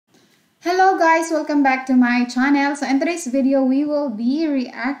Hello guys, welcome back to my channel. So in today's video, we will be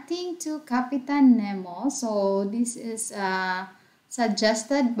reacting to Kapitan Nemo. So this is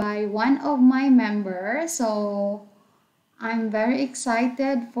suggested by one of my members. So I'm very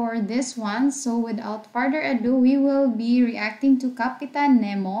excited for this one. So without further ado, we will be reacting to Kapitan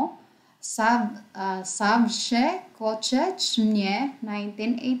Nemo. Zawsze, kochaj, mnie,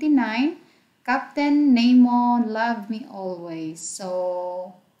 1989. Captain Nemo, love me always.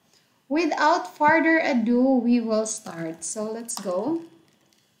 So without further ado, we will start. So let's go.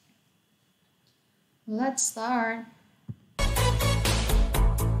 Let's start.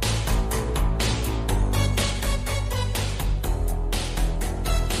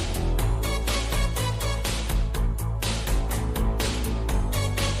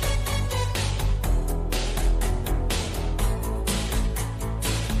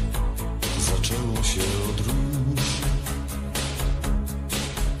 Zaczęło się od róż,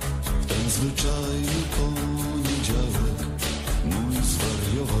 w ten zwyczajny poniedziałek mój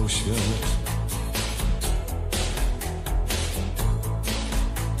zwariował świat.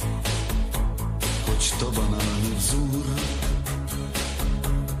 Choć to banalny wzór,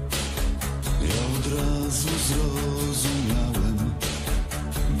 ja od razu zrozumiałem,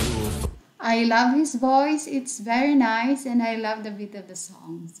 było I love his voice, it's very nice, and I love the beat of the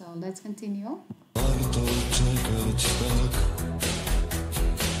song. So let's continue. warto czekać tak.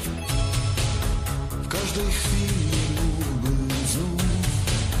 W każdej chwili mógłbym znów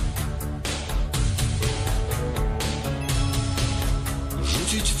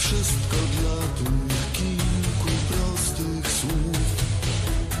rzucić wszystko dla tych kilku prostych słów.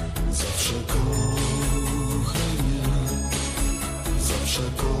 Zawsze kochaj mnie, zawsze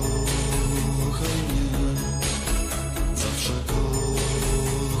kochaj mnie, zawsze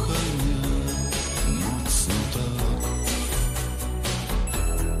kochaj mnie, mocno tak.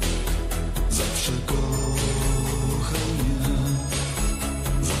 Zawsze kochaj mnie,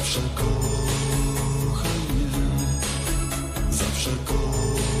 zawsze kochaj mnie, zawsze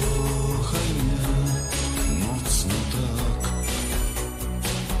kochaj mnie, mocno tak.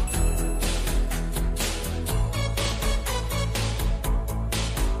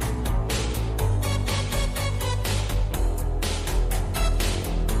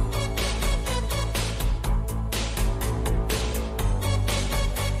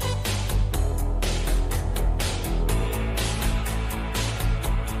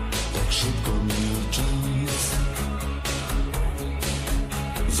 Tak szybko mija czas,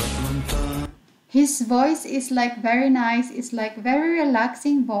 zaplątany. His voice is like very nice, it's like very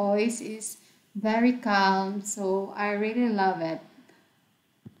relaxing voice, is very calm. So I really love it.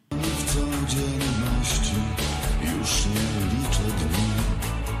 W codzienności już nie liczę dni.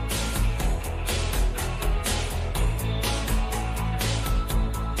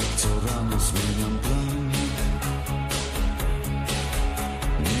 Co rano zmieniam plan.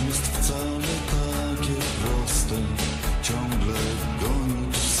 Nie jest wcale takie proste ciągle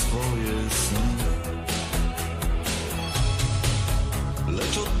gonić swoje sny.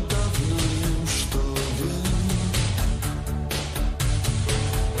 Lecz od dawna już to wiem.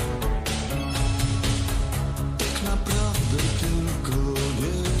 Tak naprawdę tylko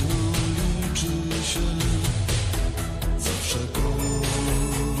jedno liczy się. Zawsze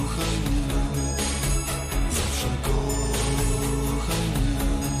kochaj mnie, zawsze kochaj mnie,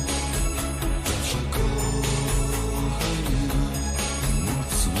 zawsze kochaj mnie,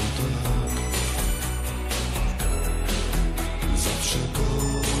 mocno tak. Zawsze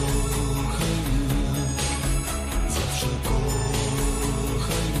kochaj mnie, zawsze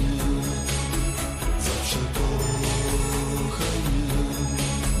kochaj mnie, zawsze kochaj mnie,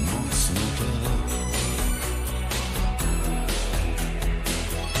 mocno tak.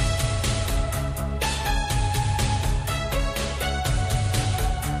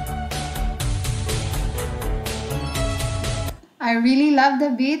 I really love the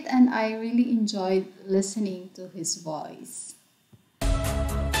beat and I really enjoyed listening to his voice.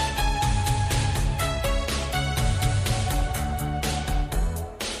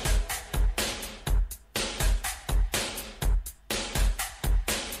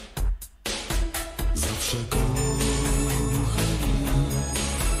 Zawsze kochaj mnie,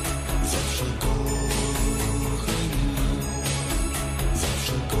 zawsze kochaj mnie,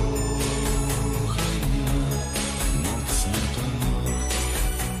 zawsze kochaj mnie, mocno tak.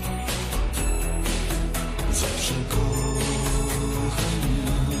 Zawsze kochaj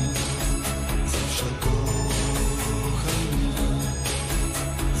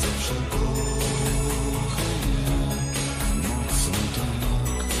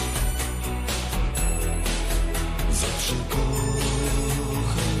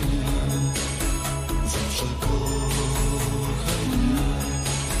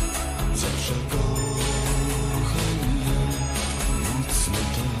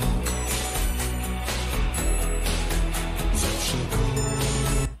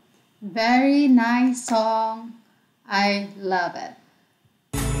very nice song. I love it.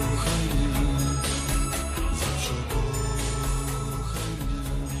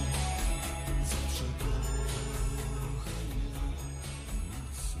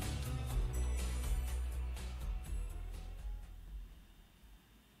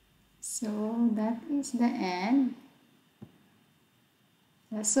 So that is the end.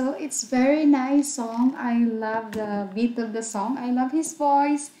 So it's very nice song. I love the beat of the song. I love his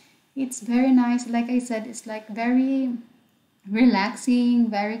voice. It's very nice. Like I said, it's like very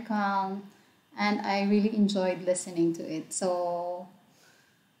relaxing, very calm, and I really enjoyed listening to it. So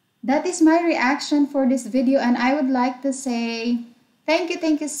that is my reaction for this video, and I would like to say thank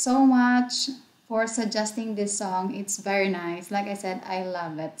you so much for suggesting this song. It's very nice. Like I said, I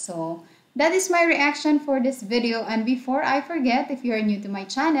love it. So that is my reaction for this video, and before I forget, if you are new to my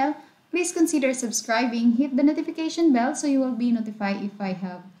channel, please consider subscribing, hit the notification bell so you will be notified if I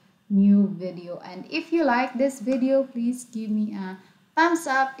have new video. And if you like this video, please give me a thumbs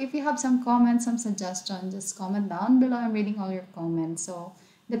up. If you have some comments, some suggestions, just comment down below. I'm reading all your comments. So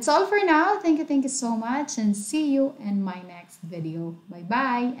that's all for now. Thank you so much, and see you in my next video. Bye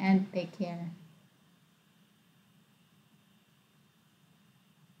bye and take care.